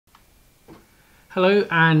Hello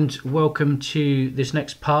and welcome to this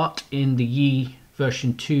next part in the Yi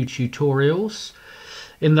version 2 tutorials.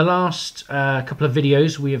 In the last couple of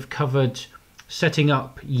videos we have covered setting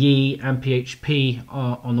up Yi and PHP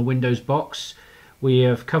on the Windows box. We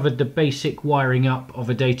have covered the basic wiring up of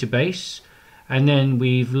a database, and then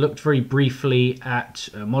we've looked very briefly at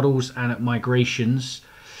models and at migrations.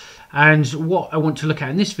 And what I want to look at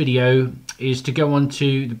in this video is to go on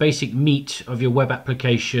to the basic meat of your web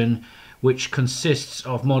application, which consists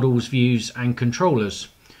of models, views and controllers.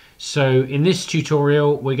 So in this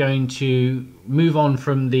tutorial we're going to move on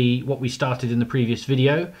from what we started in the previous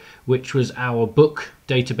video, which was our book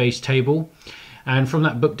database table. And from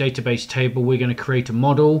that book database table we're going to create a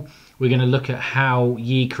model. We're going to look at how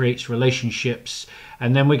Yi creates relationships,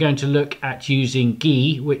 and then we're going to look at using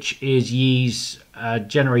Gi, which is Yi's code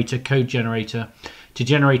generator, to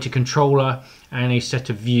generate a controller and a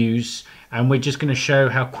set of views. And we're just going to show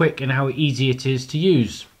how quick and how easy it is to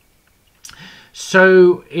use.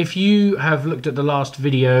 So if you have looked at the last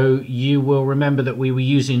video, you will remember that we were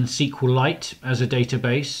using SQLite as a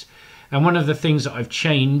database. And one of the things that I've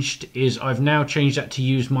changed is I've now changed that to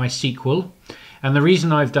use MySQL. And the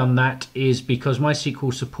reason I've done that is because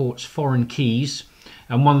MySQL supports foreign keys.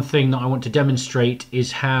 And one thing that I want to demonstrate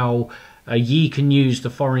is how Yi can use the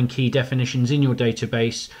foreign key definitions in your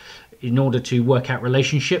database in order to work out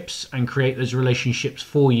relationships and create those relationships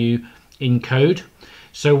for you in code.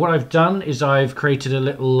 So what I've done is I've created a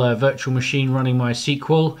little virtual machine running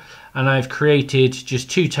MySQL, and I've created just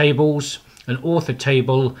two tables, an author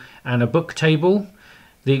table and a book table.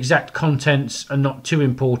 The exact contents are not too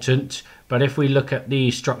important, but if we look at the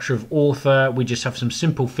structure of author, we just have some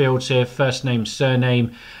simple fields here: first name,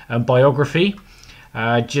 surname and biography.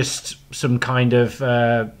 Just some kind of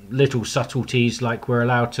little subtleties, like we're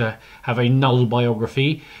allowed to have a null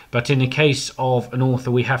biography, but in the case of an author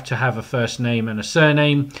we have to have a first name and a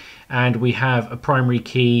surname, and we have a primary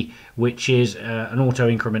key which is an auto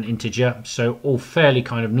increment integer, so all fairly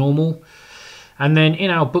kind of normal. And then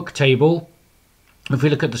in our book table, if we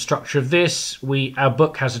look at the structure of this, our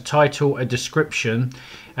book has a title, a description,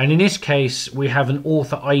 and in this case we have an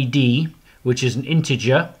author ID, which is an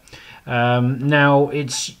integer. Now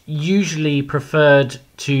it's usually preferred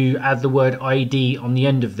to add the word ID on the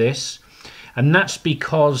end of this, and that's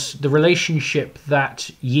because the relationship that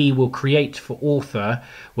Yi will create for author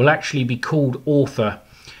will actually be called author,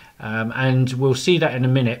 and we'll see that in a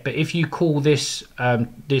minute. But if you call this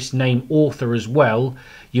name author as well,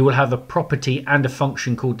 you will have a property and a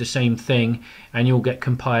function called the same thing, and you'll get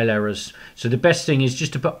compile errors. So the best thing is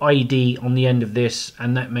just to put ID on the end of this,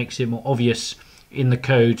 and that makes it more obvious in the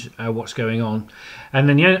code what's going on. And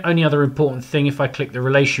then the only other important thing, if I click the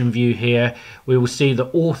relation view here, we will see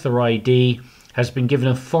the author ID has been given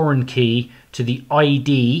a foreign key to the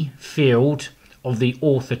ID field of the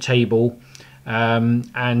author table, and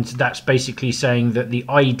that's basically saying that the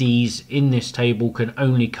IDs in this table can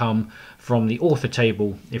only come from the author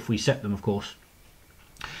table if we set them, of course.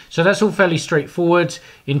 So that's all fairly straightforward.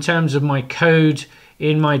 In terms of my code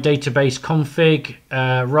in my database config,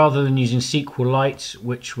 rather than using SQLite,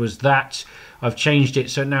 which was that, I've changed it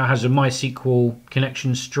so it now has a MySQL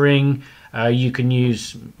connection string. You can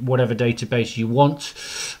use whatever database you want,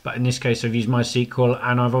 but in this case I've used MySQL,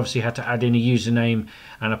 and I've obviously had to add in a username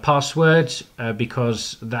and a password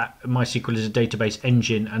because that MySQL is a database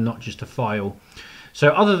engine and not just a file. So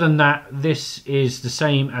other than that, this is the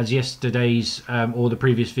same as yesterday's or the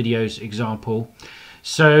previous video's example.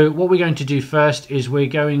 So what we're going to do first is we're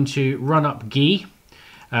going to run up Gi,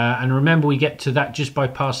 and remember we get to that just by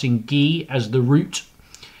passing Gi as the root,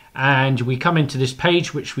 and we come into this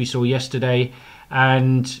page which we saw yesterday,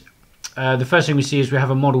 and the first thing we see is we have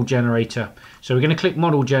a model generator. So we're going to click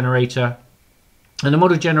model generator, and the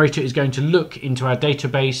model generator is going to look into our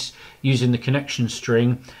database using the connection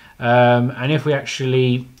string, and if we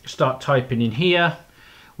actually start typing in here,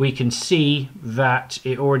 we can see that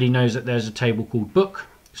it already knows that there's a table called book.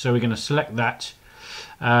 So we're going to select that,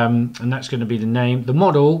 and that's going to be the name. The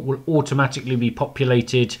model will automatically be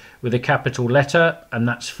populated with a capital letter, and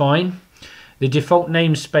that's fine. The default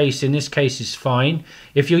namespace in this case is fine.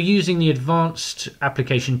 If you're using the advanced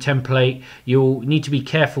application template, you'll need to be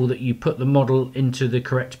careful that you put the model into the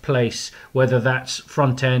correct place, whether that's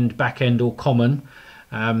front end, back end or common.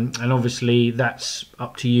 And obviously that's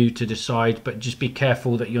up to you to decide, but just be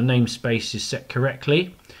careful that your namespace is set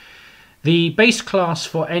correctly. The base class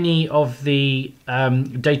for any of the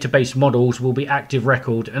database models will be active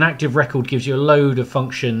record. An active record gives you a load of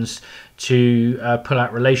functions to pull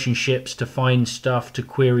out relationships, to find stuff, to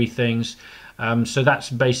query things. So that's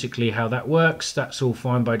basically how that works. That's all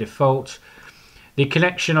fine by default. The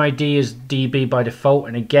connection ID is DB by default,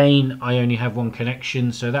 and again I only have one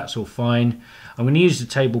connection, so that's all fine. I'm going to use the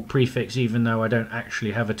table prefix even though I don't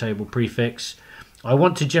actually have a table prefix. I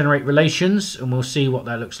want to generate relations, and we'll see what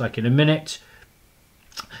that looks like in a minute.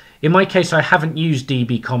 In my case, I haven't used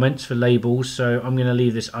DB comments for labels, so I'm going to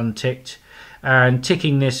leave this unticked. And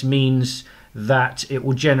ticking this means that it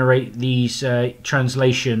will generate these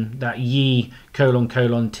translation, that ye :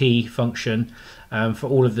 t function for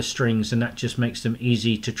all of the strings, and that just makes them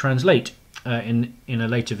easy to translate. In a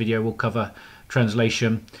later video we'll cover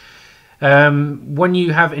translation. When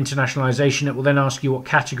you have internationalization, it will then ask you what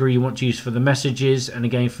category you want to use for the messages, and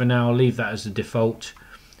again for now I'll leave that as the default.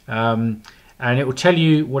 And it will tell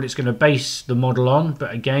you what it's going to base the model on,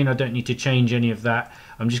 but again I don't need to change any of that.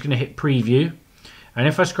 I'm just going to hit preview, and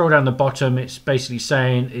if I scroll down the bottom, it's basically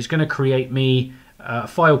saying it's going to create me a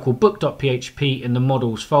file called book.php in the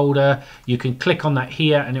models folder. You can click on that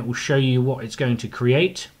here and it will show you what it's going to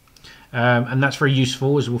create, and that's very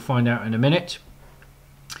useful, as we'll find out in a minute.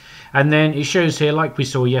 And then it shows here, like we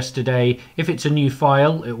saw yesterday, if it's a new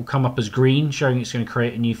file, it will come up as green, showing it's going to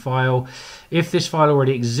create a new file. If this file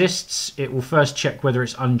already exists, it will first check whether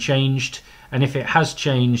it's unchanged, and if it has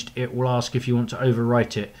changed, it will ask if you want to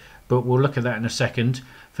overwrite it. But we'll look at that in a second.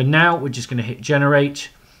 For now, we're just going to hit generate,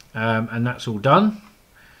 and that's all done.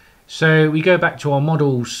 So we go back to our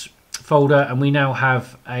models folder, and we now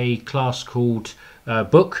have a class called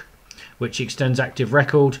book, which extends active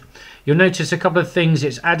record. You'll notice a couple of things.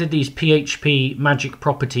 It's added these PHP magic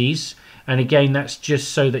properties, and again that's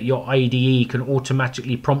just so that your IDE can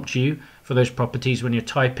automatically prompt you for those properties when you're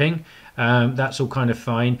typing. That's all kind of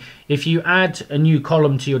fine. If you add a new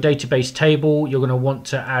column to your database table, you're going to want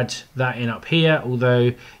to add that in up here,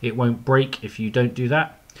 although it won't break if you don't do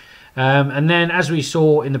that. And then, as we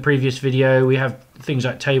saw in the previous video, we have things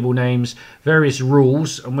like table names, various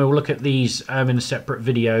rules, and we'll look at these in a separate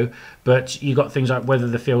video. But you got things like whether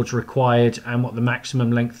the field's required and what the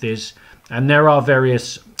maximum length is, and there are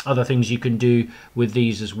various other things you can do with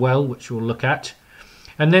these as well, which we'll look at.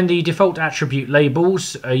 And then the default attribute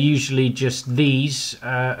labels are usually just these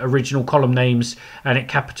original column names, and it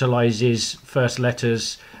capitalizes first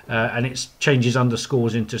letters, and it changes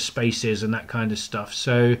underscores into spaces and that kind of stuff.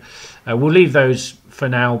 So we'll leave those for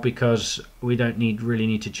now because we don't really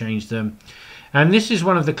need to change them. And this is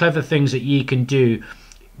one of the clever things that ye can do.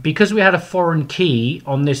 Because we had a foreign key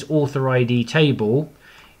on this author ID table,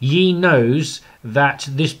 ye knows that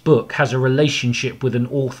this book has a relationship with an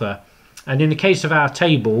author. And in the case of our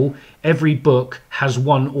table, every book has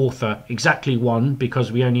one author, exactly one,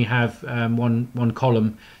 because we only have one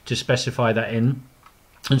column to specify that in.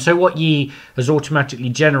 And so what ye has automatically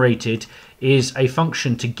generated is a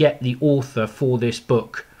function to get the author for this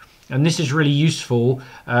book. And this is really useful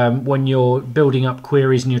when you're building up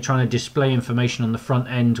queries and you're trying to display information on the front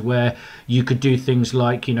end, where you could do things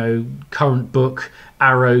like, you know, current book,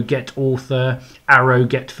 arrow get author, arrow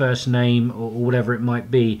get first name, or whatever it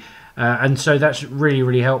might be. And so that's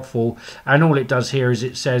really helpful. And all it does here is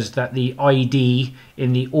it says that the ID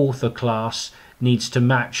in the author class needs to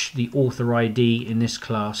match the author ID in this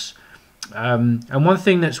class. And one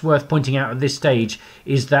thing that's worth pointing out at this stage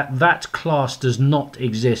is that that class does not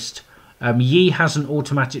exist. Ye hasn't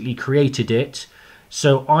automatically created it,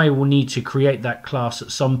 so I will need to create that class at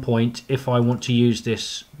some point if I want to use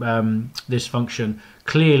this this function.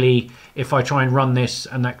 Clearly, if I try and run this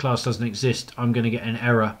and that class doesn't exist, I'm going to get an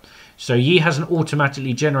error. So ye hasn't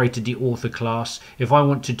automatically generated the author class. If I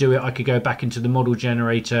want to do it, I could go back into the model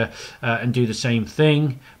generator and do the same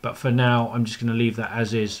thing. But for now, I'm just going to leave that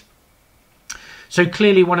as is. So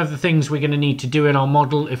clearly one of the things we're going to need to do in our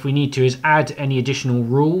model, if we need to, is add any additional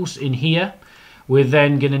rules in here. We're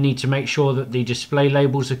then going to need to make sure that the display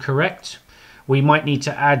labels are correct. We might need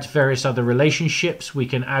to add various other relationships. We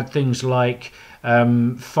can add things like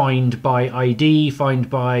find by ID, find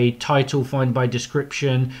by title, find by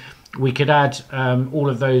description. We could add all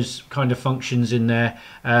of those kind of functions in there,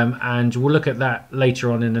 and we'll look at that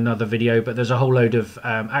later on in another video, but there's a whole load of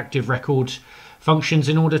active record functions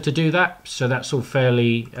in order to do that, so that's all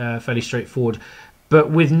fairly straightforward.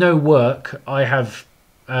 But with no work, I have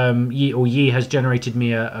ye has generated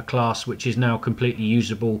me a class which is now completely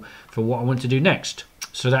usable for what I want to do next.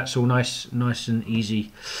 So that's all nice and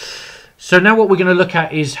easy. So now what we're going to look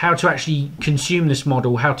at is how to actually consume this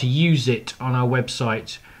model, how to use it on our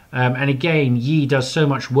website. And again, ye does so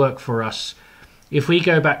much work for us. If we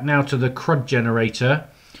go back now to the CRUD generator,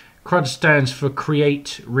 CRUD stands for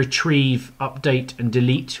create, retrieve, update and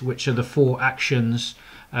delete, which are the 4 actions.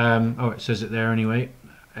 Oh, it says it there anyway.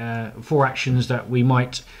 4 actions that we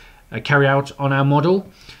might carry out on our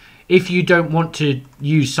model. If you don't want to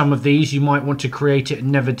use some of these, you might want to create it and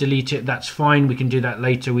never delete it. That's fine, we can do that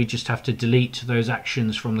later. We just have to delete those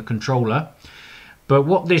actions from the controller. But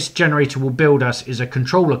what this generator will build us is a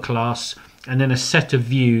controller class and then a set of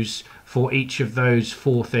views for each of those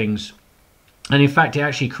 4 things. And in fact, it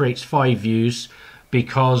actually creates 5 views,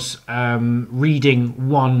 because reading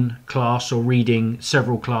one class or reading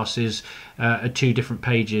several classes are 2 different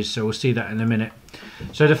pages. So we'll see that in a minute.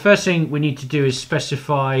 So the first thing we need to do is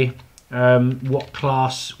specify what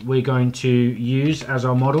class we're going to use as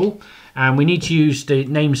our model, and we need to use the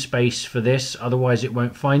namespace for this, otherwise it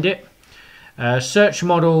won't find it. Search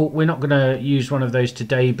model, we're not going to use one of those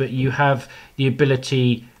today, but you have the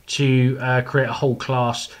ability to create a whole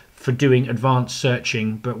class for doing advanced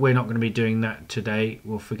searching, but we're not going to be doing that today.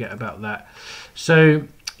 We'll forget about that. So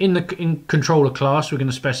in controller class, we're going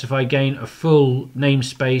to specify again a full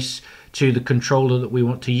namespace to the controller that we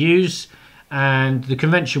want to use, and the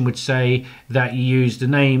convention would say that you use the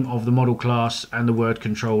name of the model class and the word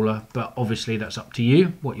controller, but obviously that's up to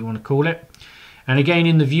you what you want to call it. And again,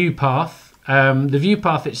 in the view path,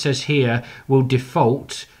 it says here will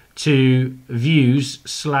default to views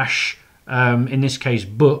slash in this case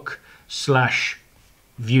book slash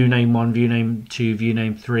view name 1, view name 2, view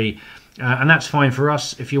name 3, and that's fine for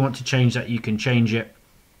us. If you want to change that, you can change it.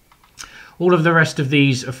 All of the rest of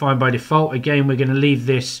these are fine by default. Again, we're going to leave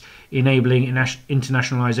this enabling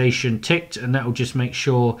internationalization ticked, and that will just make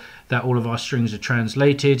sure that all of our strings are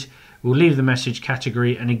translated. We'll leave the message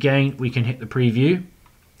category, and again we can hit the preview,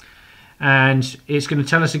 and it's going to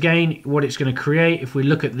tell us again what it's going to create. If we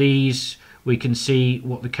look at these, we can see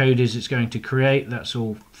what the code is it's going to create. That's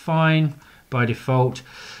all fine by default.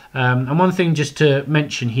 And one thing just to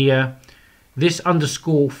mention here, this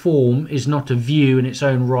underscore form is not a view in its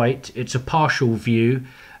own right, it's a partial view,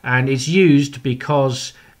 and it's used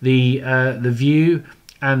because the view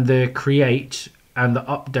and the create and the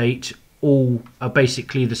update all are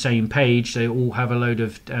basically the same page. They all have a load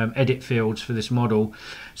of edit fields for this model.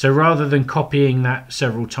 So rather than copying that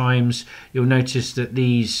several times, you'll notice that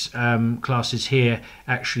these classes here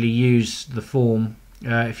actually use the form.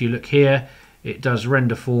 If you look here, it does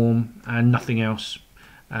render form and nothing else,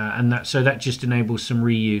 and that just enables some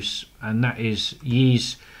reuse, and that is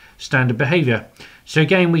Yee's standard behavior. So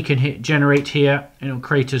again, we can hit generate here and it'll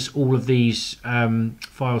create us all of these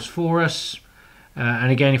files for us.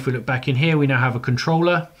 And again, if we look back in here, we now have a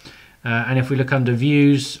controller, and if we look under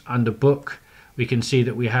views, under book, we can see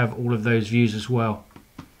that we have all of those views as well.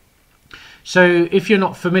 So if you're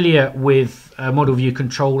not familiar with a model view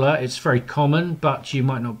controller, it's very common, but you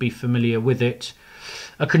might not be familiar with it.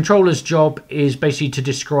 A controller's job is basically to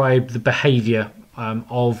describe the behavior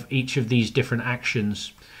of each of these different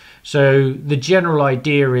actions. So the general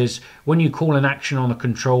idea is when you call an action on a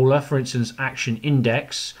controller, for instance action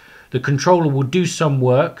index, the controller will do some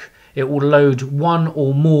work. It will load one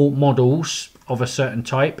or more models of a certain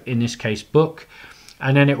type, in this case book,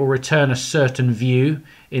 and then it will return a certain view,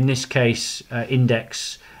 in this case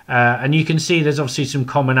index. And you can see there's obviously some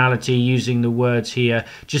commonality using the words here,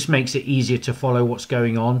 just makes it easier to follow what's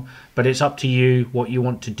going on, but it's up to you what you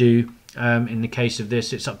want to do. In the case of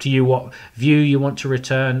this, it's up to you what view you want to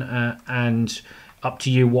return, and up to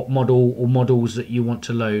you what model or models that you want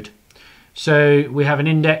to load. So we have an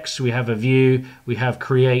index, we have a view, we have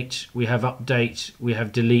create, we have update, we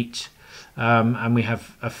have delete, and we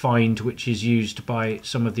have a find, which is used by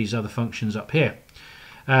some of these other functions up here.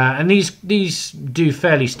 And these do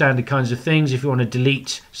fairly standard kinds of things. If you want to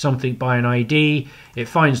delete something by an ID, it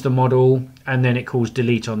finds the model and then it calls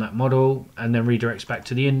delete on that model and then redirects back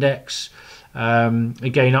to the index.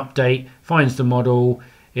 Again, update, finds the model,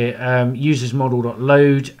 it uses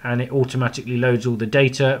model.load and it automatically loads all the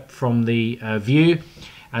data from the view,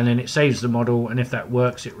 and then it saves the model, and if that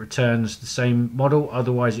works it returns the same model,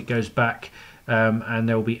 otherwise it goes back and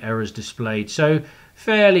there will be errors displayed. So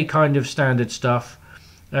fairly kind of standard stuff.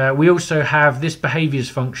 We also have this behaviors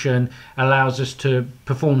function allows us to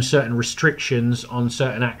perform certain restrictions on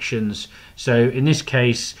certain actions. So in this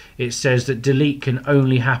case it says that delete can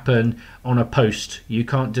only happen on a post. You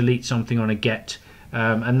can't delete something on a get,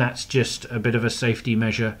 and that's just a bit of a safety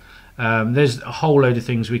measure. There's a whole load of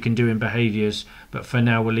things we can do in behaviors, but for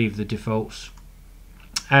now we'll leave the defaults.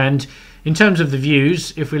 And in terms of the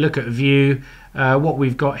views, if we look at a view, what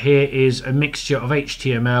we've got here is a mixture of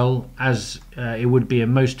HTML, as it would be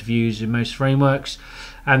in most views in most frameworks,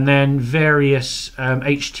 and then various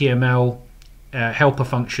HTML helper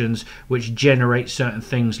functions which generate certain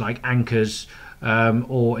things like anchors,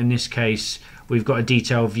 or in this case we've got a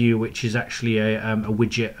detail view which is actually a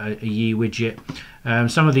widget, a Yee widget.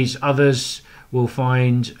 Some of these others we'll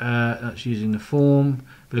find that's using the form.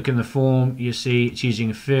 If you look in the form, you see it's using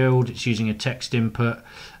a field, it's using a text input,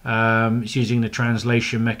 it's using the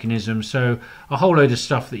translation mechanism. So a whole load of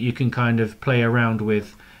stuff that you can kind of play around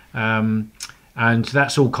with, and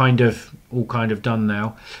that's all kind of done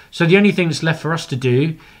now. So the only thing that's left for us to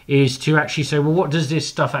do is to actually say, well, what does this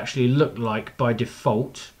stuff actually look like by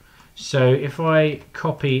default? So if I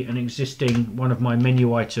copy an existing one of my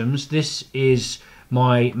menu items, this is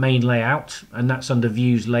my main layout, and that's under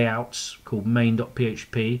views layouts called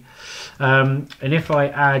main.php. And if I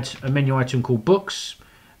add a menu item called books,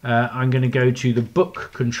 I'm going to go to the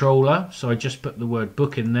book controller. So I just put the word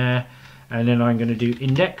book in there, and then I'm going to do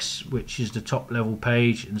index, which is the top level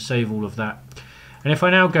page, and save all of that. And if I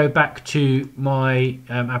now go back to my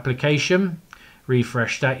application,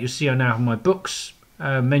 refresh that, you'll see I now have my books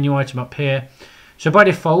menu item up here. So by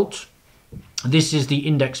default, this is the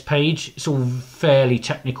index page. It's all fairly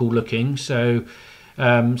technical looking, so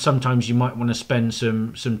sometimes you might want to spend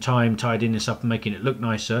some time tidying this up and making it look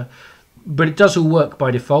nicer, but it does all work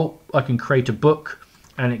by default. I can create a book,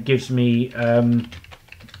 and it gives me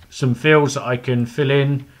some fields that I can fill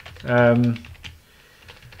in,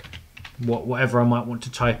 whatever I might want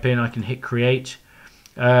to type in. I can hit create.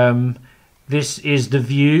 This is the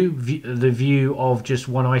view of just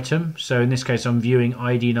one item. So in this case, I'm viewing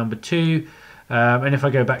ID number 2. And if I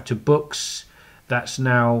go back to books, that's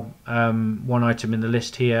now one item in the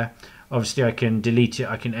list here. Obviously, I can delete it,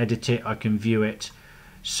 I can edit it, I can view it.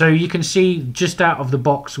 So you can see just out of the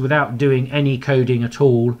box, without doing any coding at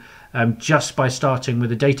all, just by starting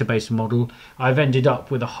with a database model, I've ended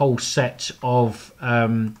up with a whole set of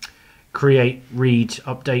create, read,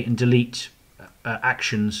 update and delete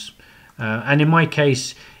actions. And in my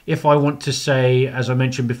case, if I want to say, as I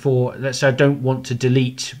mentioned before, let's say I don't want to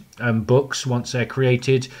delete books once they're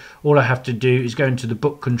created, all I have to do is go into the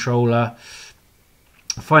book controller,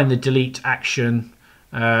 find the delete action,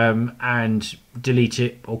 and delete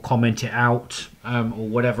it or comment it out, or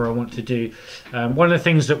whatever I want to do. One of the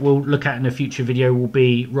things that we'll look at in a future video will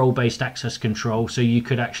be role-based access control, so you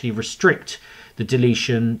could actually restrict the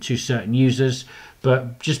deletion to certain users,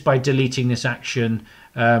 but just by deleting this action,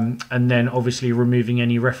 and then obviously removing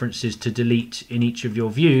any references to delete in each of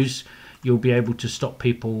your views, you'll be able to stop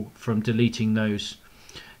people from deleting those.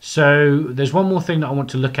 So there's one more thing that I want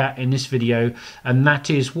to look at in this video, and that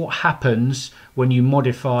is what happens when you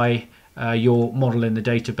modify your model in the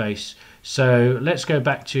database. So let's go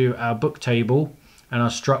back to our book table and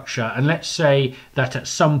our structure, and let's say that at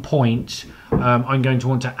some point I'm going to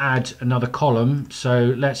want to add another column.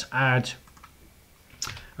 So let's add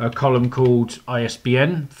a column called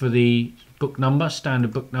ISBN for the book number,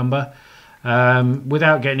 standard book number.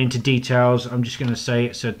 Without getting into details, I'm just going to say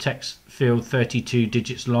it's a text field 32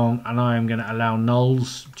 digits long, and I am going to allow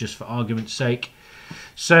nulls just for argument's sake.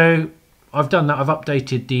 So I've done that, I've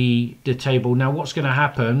updated the table. Now what's going to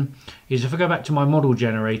happen is if I go back to my model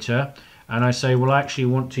generator and I say, well, I actually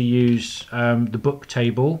want to use the book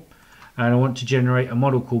table, and I want to generate a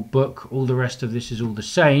model called book, all the rest of this is all the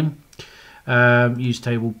same. Use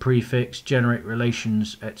table prefix, generate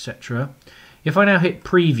relations, etc. If I now hit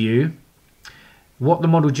preview, what the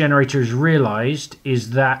model generator has realized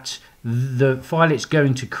is that the file it's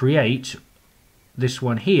going to create, this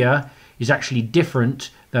one here, is actually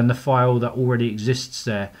different than the file that already exists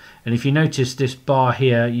there. And if you notice, this bar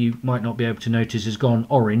here, you might not be able to notice, has gone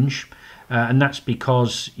orange, and that's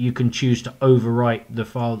because you can choose to overwrite the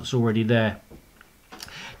file that's already there.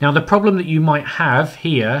 Now the problem that you might have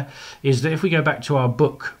here is that if we go back to our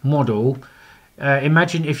book model,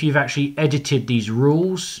 imagine if you've actually edited these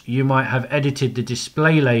rules, you might have edited the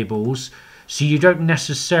display labels, so you don't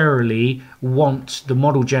necessarily want the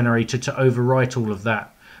model generator to overwrite all of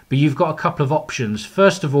that. But you've got a couple of options.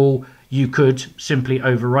 First of all, you could simply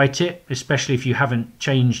overwrite it, especially if you haven't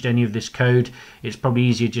changed any of this code. It's probably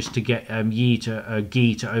easier just to get GUI to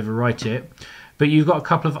overwrite it. But you've got a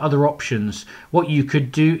couple of other options. What you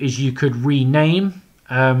could do is you could rename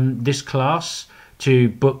this class to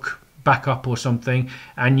book backup or something,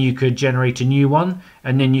 and you could generate a new one,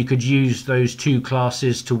 and then you could use those two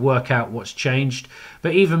classes to work out what's changed.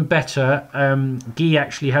 But even better, GUI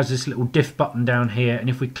actually has this little diff button down here, and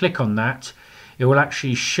if we click on that, it will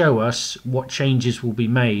actually show us what changes will be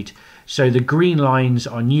made. So the green lines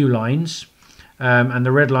are new lines, and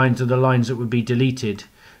the red lines are the lines that would be deleted.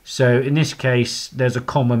 So in this case, there's a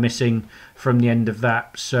comma missing from the end of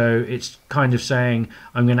that, so it's kind of saying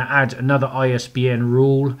I'm going to add another ISBN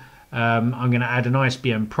rule, I'm going to add an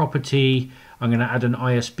ISBN property, I'm going to add an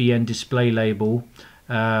ISBN display label,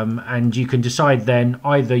 and you can decide then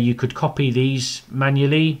either you could copy these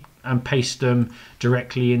manually and paste them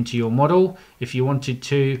directly into your model if you wanted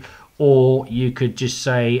to, or you could just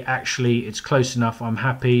say, actually it's close enough, I'm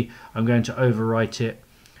happy, I'm going to overwrite it,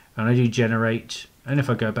 and I do generate, and if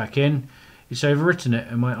I go back in, it's overwritten it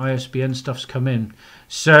and my ISBN stuff's come in.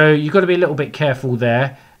 So you've got to be a little bit careful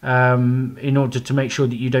there in order to make sure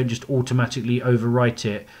that you don't just automatically overwrite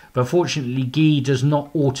it. But fortunately Yi does not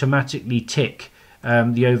automatically tick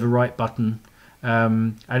the overwrite button,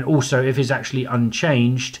 and also if it's actually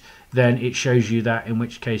unchanged, then it shows you that, in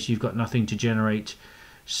which case you've got nothing to generate.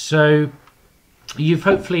 So you've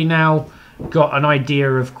hopefully now got an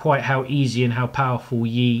idea of quite how easy and how powerful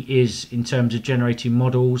Yi is in terms of generating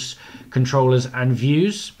models, controllers and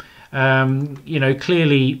views. You know,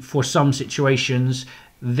 clearly for some situations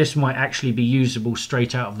this might actually be usable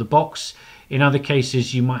straight out of the box. In other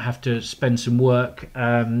cases you might have to spend some work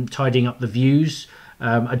tidying up the views,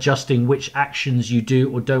 adjusting which actions you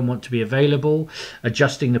do or don't want to be available,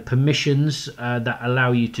 adjusting the permissions that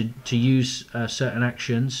allow you to use certain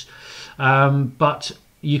actions. But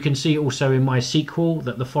you can see also in MySQL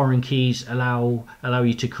that the foreign keys allow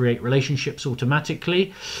you to create relationships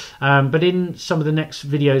automatically. But in some of the next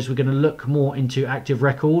videos we're going to look more into Active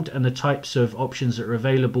Record and the types of options that are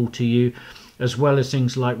available to you, as well as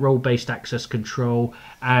things like role-based access control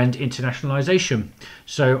and internationalization.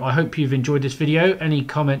 So I hope you've enjoyed this video. Any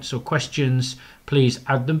comments or questions, please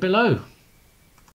add them below.